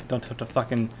 so I don't have to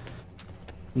fucking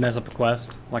mess up a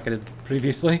quest like I did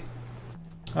previously.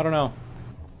 I don't know.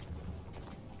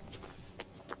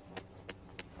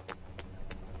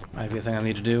 Might be a thing I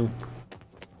need to do.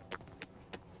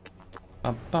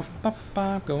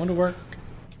 Going to work.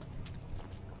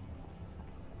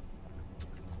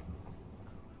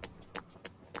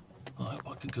 I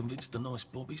hope I can convince the nice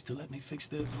bobbies to let me fix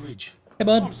their bridge. Hey,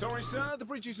 bud. I'm sorry, sir. The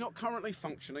bridge is not currently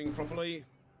functioning properly.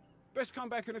 Best come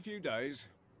back in a few days.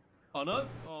 I know.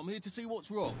 I'm here to see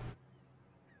what's wrong.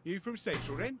 You from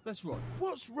Central, then? That's right.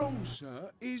 What's wrong,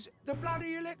 sir, is the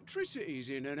bloody electricity's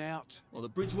in and out. Well, the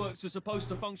bridge works are supposed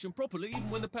to function properly even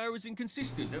when the power is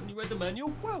inconsistent. Haven't you read the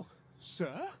manual? Well,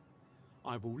 sir,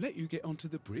 I will let you get onto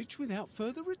the bridge without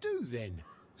further ado, then,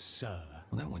 sir.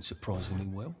 Well, that went surprisingly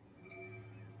well.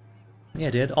 Yeah,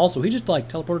 it did. Also, he just like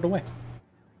teleported away.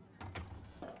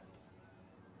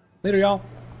 Later, y'all.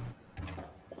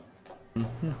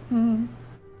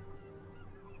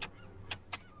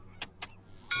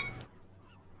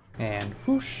 And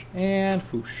whoosh, and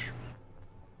whoosh.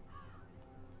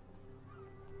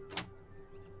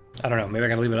 I don't know, maybe I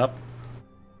gotta leave it up?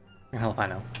 Hell if I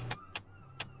know.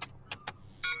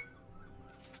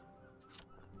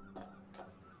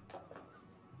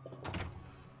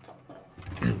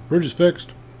 Bridge is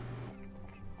fixed.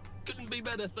 Couldn't be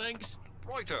better, thanks.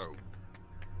 Righto.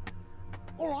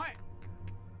 All right.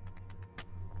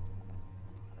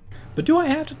 But do I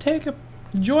have to take a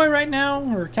joy right now?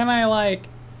 Or can I, like,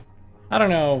 I don't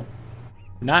know,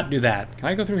 not do that? Can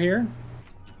I go through here?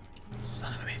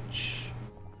 Son of a bitch.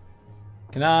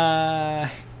 Can I?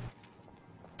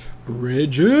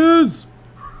 Bridges!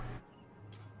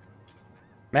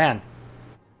 Man.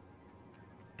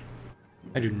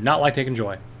 I do not like taking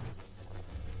joy.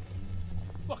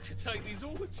 I could take these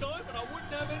all the time and I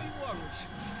wouldn't have any worries.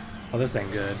 Oh, this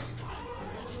ain't good.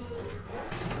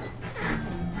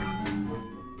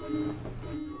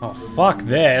 Oh, fuck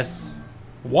this.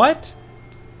 What?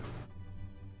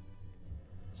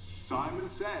 Simon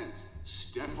says,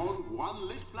 step on one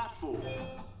lit platform.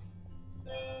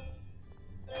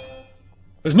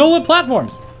 There's no lit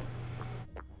platforms.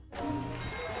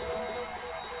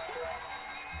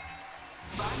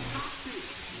 Fantastic!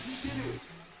 You did it!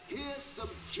 Here's some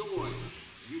joy.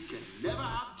 You can never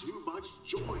have too much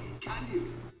joy, can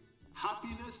you?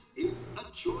 Happiness is a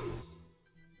choice.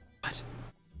 What?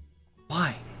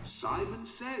 Why? Simon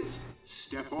says,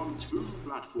 step on 2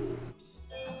 platforms.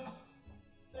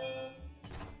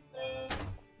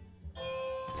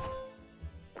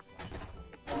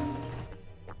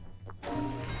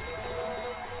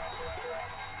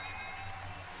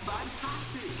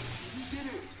 Fantastic! You did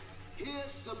it!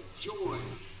 Here's some joy.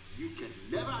 You can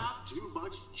never have too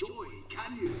much joy,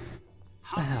 can you?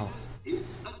 Happiness is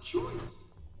a choice.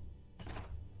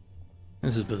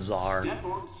 This is bizarre. Step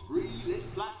on 3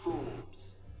 lit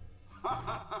platforms. Ha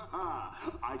ha ha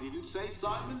ha! I didn't say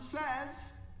Simon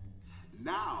says.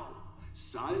 Now,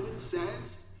 Simon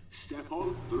says, step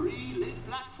on 3 lit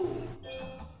platforms.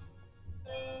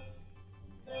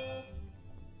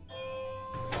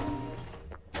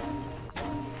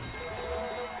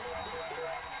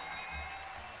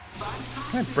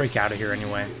 Can I break out of here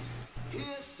anyway?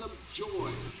 Here's some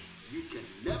joy. You can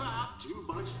never have too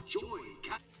much joy.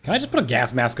 Can I just put a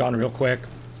gas mask on real quick?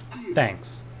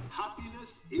 Thanks.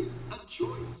 Happiness is a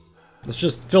choice. Let's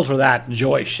just filter that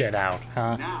joy shit out,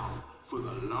 huh? Now, for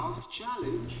the last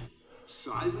challenge,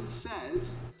 Simon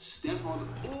says, step on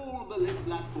all the lit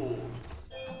platforms.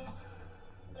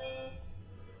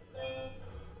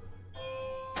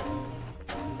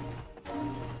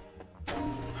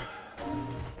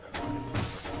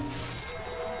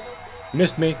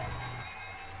 Missed me.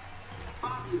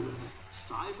 Fabulous.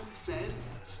 Simon says,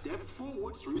 step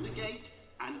forward through the gate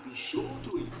and be sure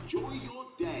to enjoy your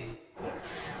day.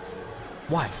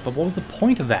 Why? But what was the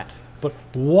point of that? But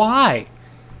why?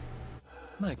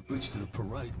 Mate, the bridge to the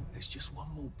parade. There's just one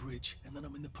more bridge, and then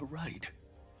I'm in the parade.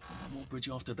 And one more bridge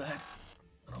after that,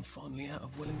 and I'm finally out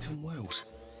of Wellington Wells.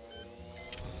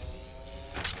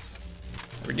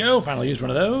 There we go, finally used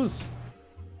one of those.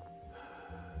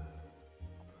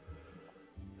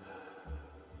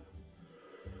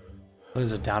 What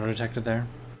is a downer detector there?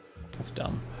 That's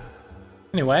dumb.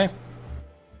 Anyway.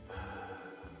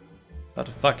 About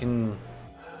to fucking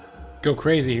go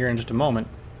crazy here in just a moment.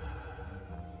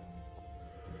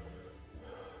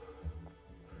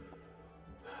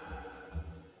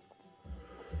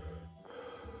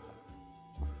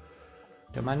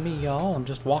 Don't mind me, y'all. I'm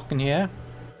just walking here.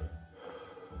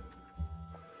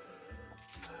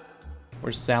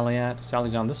 Where's Sally at?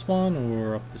 Sally's on this one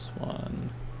or up this one?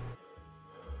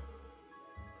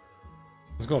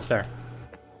 Let's go up there.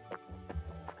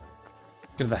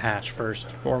 Get to the hatch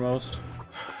first, foremost.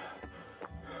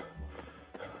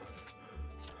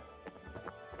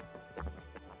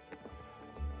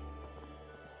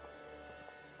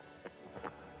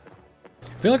 I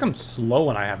feel like I'm slow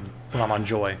when I'm on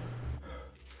Joy.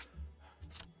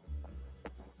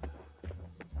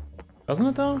 Doesn't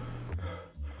it though?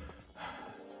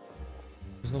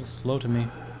 It's a little slow to me.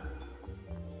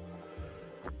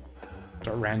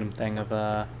 A random thing of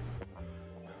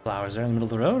flowers there in the middle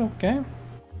of the road, okay.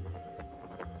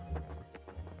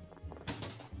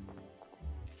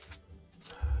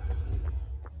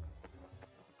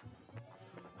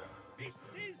 This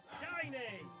is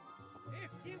Chinese.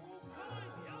 If you will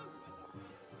kindly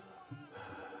open.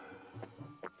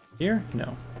 Here?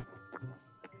 No.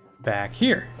 Back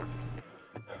here.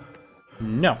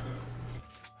 No.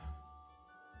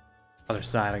 Other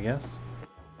side, I guess.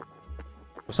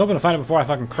 I was hoping to find it before I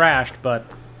fucking crashed, but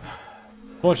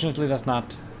fortunately that's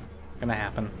not gonna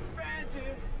happen.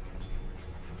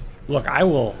 Look, I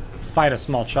will fight a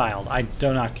small child. I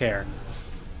do not care.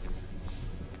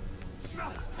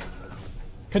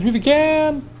 Catch me if you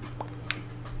can!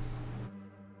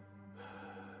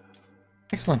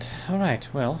 Excellent. Alright,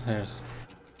 well, there's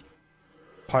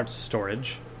parts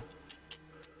storage.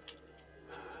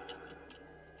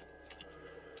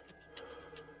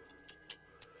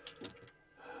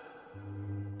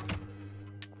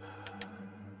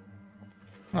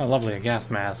 Oh, lovely, a gas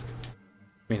mask.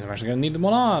 Means I'm actually gonna need the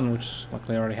one on, which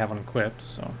luckily I already have one equipped,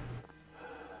 so...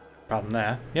 Problem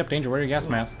there. Yep, danger, wear your gas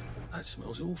mask. That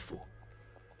smells awful.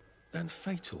 And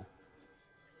fatal.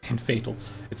 And fatal.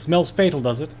 It smells fatal,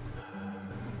 does it?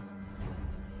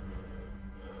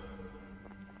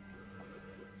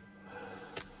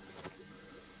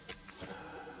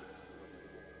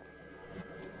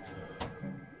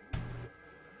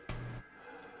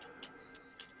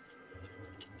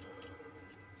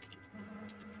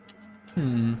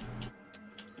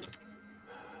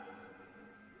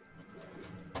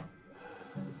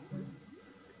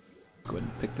 Go ahead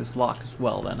and pick this lock as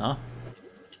well then, huh?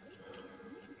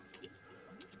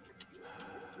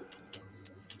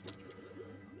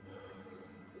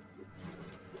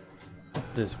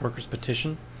 What's this? Workers'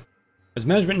 petition? As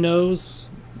management knows,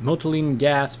 motoline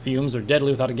gas fumes are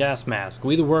deadly without a gas mask.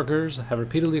 We, the workers, have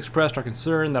repeatedly expressed our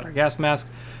concern that our gas masks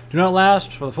do not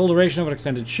last for the full duration of an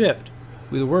extended shift.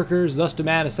 We, the workers, thus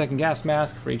demand a second gas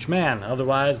mask for each man.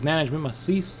 Otherwise, management must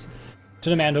cease to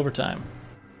demand overtime.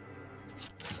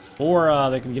 Or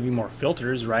they can give you more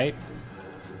filters, right?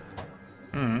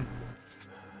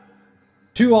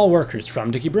 To all workers, from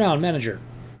Dickie Brown, manager.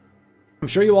 I'm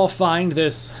sure you all find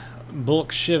this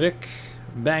Bolshevik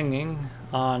banging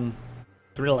on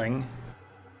thrilling.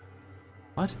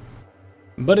 What?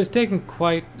 But it's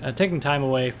taking time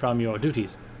away from your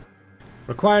duties,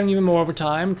 requiring even more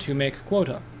overtime to make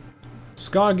quota.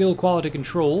 Scargill Quality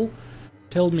Control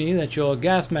told me that your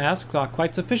gas masks are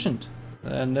quite sufficient,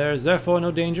 and there is therefore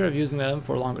no danger of using them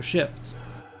for longer shifts.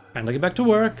 Kindly get back to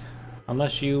work,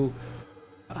 unless you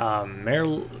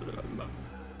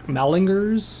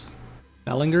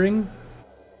malingering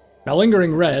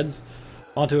Reds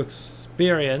want to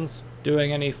experience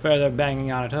doing any further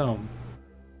banging on at home.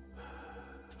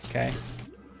 Okay.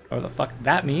 What the fuck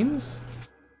that means?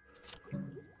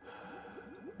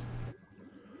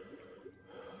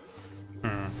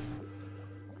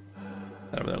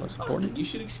 That over there looks important. I think you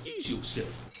should excuse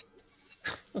yourself.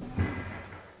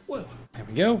 Well, there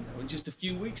we go. In just a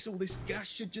few weeks, all this gas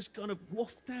should just kind of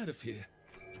waft out of here.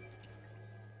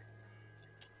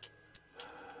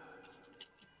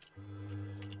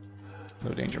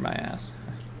 No danger, my ass.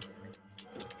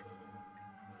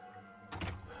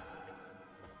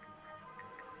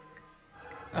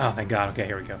 Oh, thank God. Okay,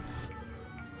 here we go.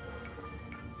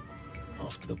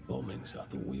 After the bombings, I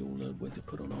thought we all learned when to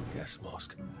put on our gas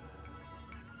mask.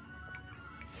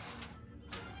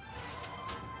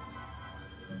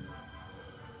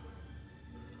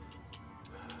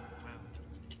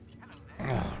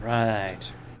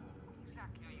 Right.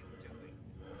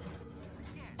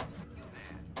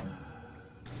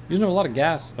 Using up a lot of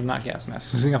gas, not gas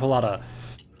masks, using up a lot of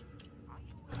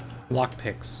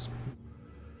lockpicks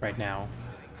right now.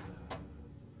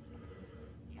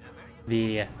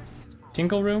 The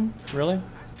Tinkle Room, really?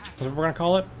 That's what we're gonna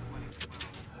call it?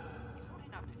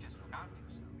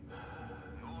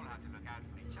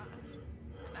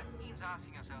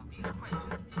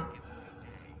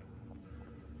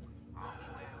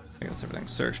 I guess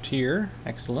everything's searched here.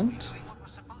 Excellent.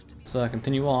 Let's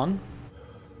continue on.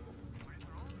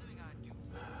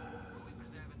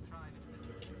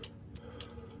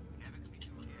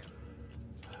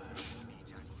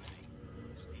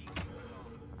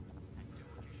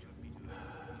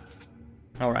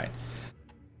 Alright.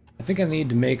 I think I need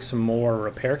to make some more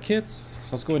repair kits,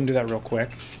 so let's go ahead and do that real quick.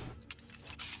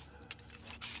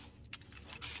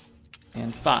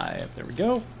 And 5, there we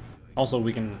go. Also,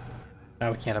 we can...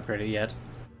 we can't upgrade it yet.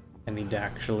 I need to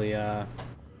actually, have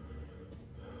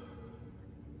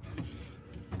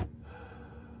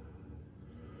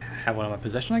one in my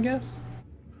possession, I guess?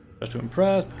 Just to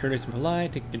impress, courteous and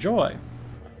polite, take the joy.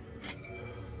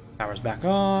 Power's back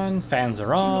on, fans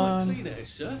are on. Do you like clean air,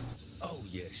 sir? Oh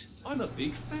yes, I'm a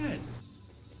big fan.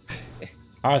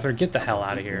 Arthur, get the hell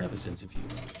out of here. I have a sense of humor.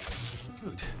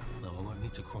 Good. No, I won't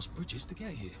need to cross bridges to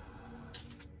get here.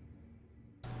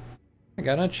 I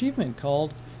got an achievement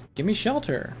called Give Me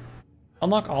Shelter.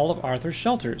 Unlock all of Arthur's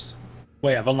shelters.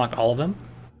 Wait, I've unlocked all of them?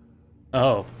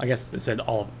 Oh, I guess it said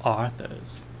all of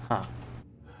Arthur's. Huh.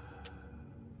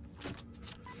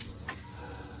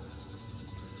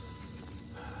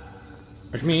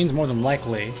 Which means, more than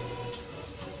likely,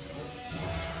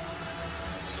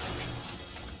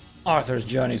 Arthur's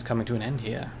journey is coming to an end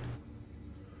here.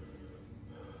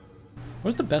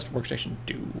 What does the best workstation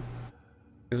do?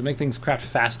 Does it make things craft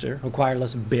faster? Require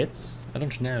less bits? I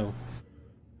don't know.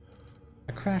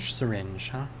 A crash syringe,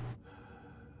 huh?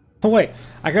 Oh wait,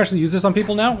 I can actually use this on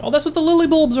people now? Oh, that's what the lily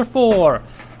bulbs are for!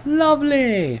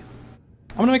 Lovely!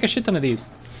 I'm gonna make a shit ton of these.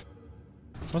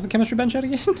 What's the chemistry bench at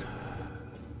again?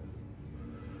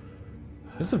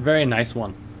 This is a very nice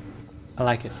one. I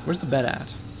like it. Where's the bed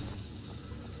at?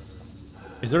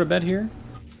 Is there a bed here?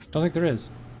 Don't think there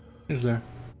is. Is there?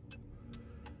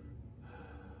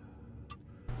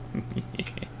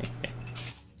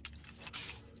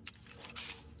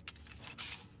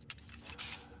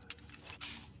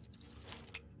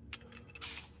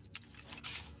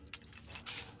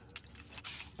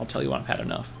 I'll tell you when I've had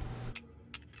enough.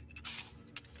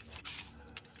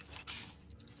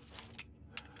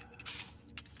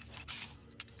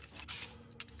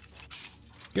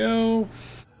 Go.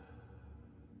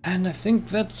 And I think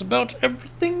that's about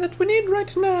everything that we need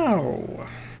right now.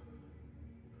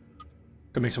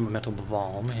 Go make some metal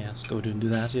balm. Yes, go do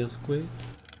that. Yes, quick.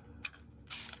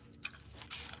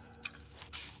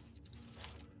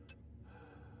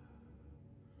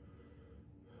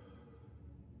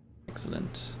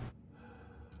 Excellent.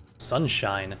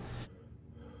 Sunshine.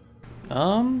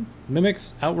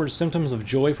 Mimics outward symptoms of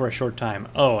joy for a short time.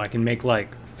 Oh, I can make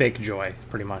like fake joy,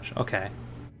 pretty much. Okay.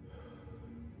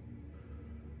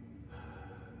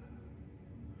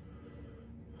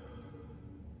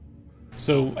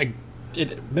 So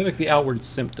it mimics the outward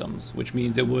symptoms, which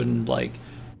means it wouldn't like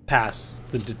pass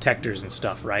the detectors and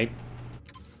stuff, right?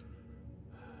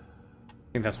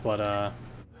 I think that's what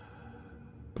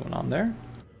going on there.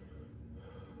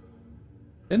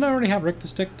 Didn't I already have Rick the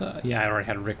Stick? Yeah, I already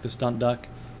had Rick the Stunt Duck.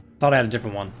 Thought I had a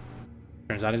different one.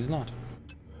 Turns out I did not.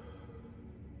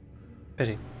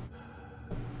 Pity.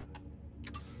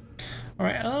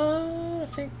 Alright, I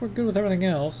think we're good with everything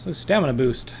else. So stamina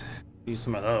boost. Use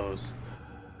some of those.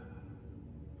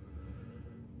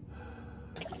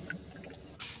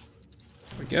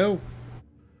 There we go.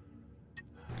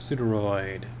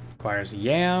 Pseudoroid. Requires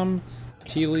yam,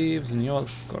 tea leaves, and you know what?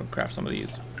 Let's go and craft some of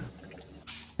these.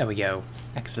 There we go.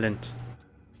 Excellent.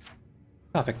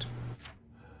 Perfect.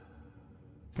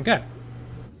 Okay.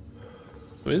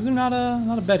 So is there not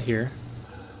a bed here?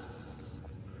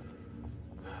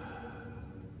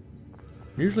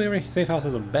 Usually every safe house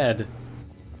has a bed.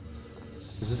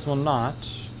 Is this one not?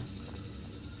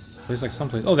 There's like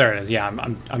someplace. Oh, there it is. Yeah,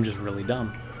 I'm just really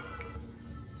dumb.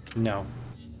 No,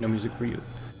 no music for you.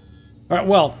 All right.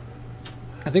 Well,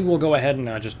 I think we'll go ahead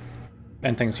and just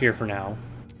end things here for now,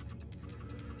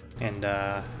 and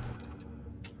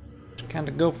kind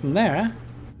of go from there.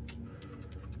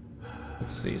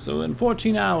 Let's see. So in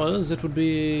 14 hours, it would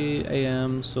be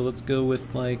AM. So let's go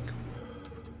with like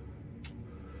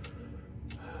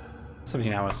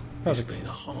 17 hours. Perfect. It's been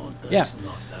a hard day's Yeah.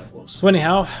 night, that was. So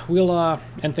anyhow, we'll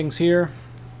end things here.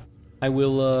 I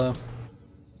will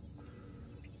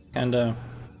and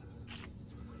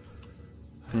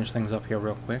finish things up here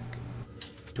real quick.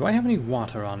 Do I have any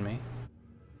water on me?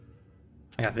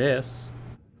 I got this.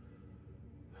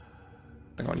 I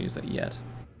don't want to use that yet.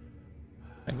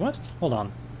 Wait, what? Hold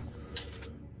on.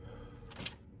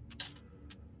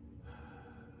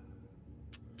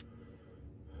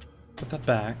 Put that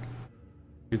back.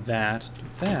 Do that.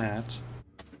 Do that.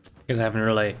 Because I haven't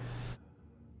really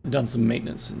done some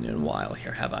maintenance in a while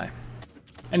here, have I?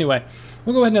 Anyway,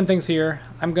 we'll go ahead and end things here.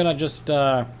 I'm gonna just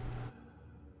do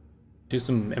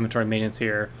some inventory maintenance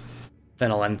here.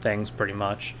 Then I'll end things pretty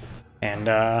much. And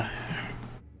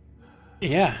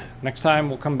yeah, next time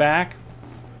we'll come back.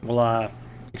 We'll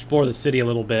explore the city a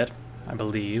little bit, I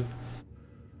believe.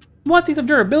 What? These have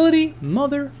durability?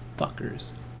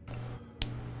 Motherfuckers.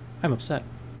 I'm upset.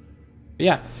 But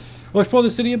yeah, we'll explore the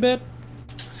city a bit,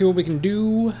 see what we can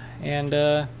do, and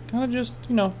kind of just,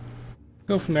 you know,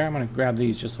 go from there. I'm going to grab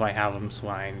these just so I have them, so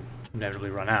I inevitably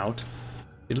run out.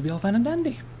 It'll be all fine and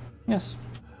dandy. Yes.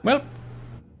 Well,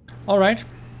 alright.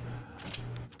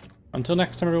 Until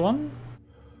next time, everyone.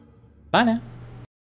 Bye now.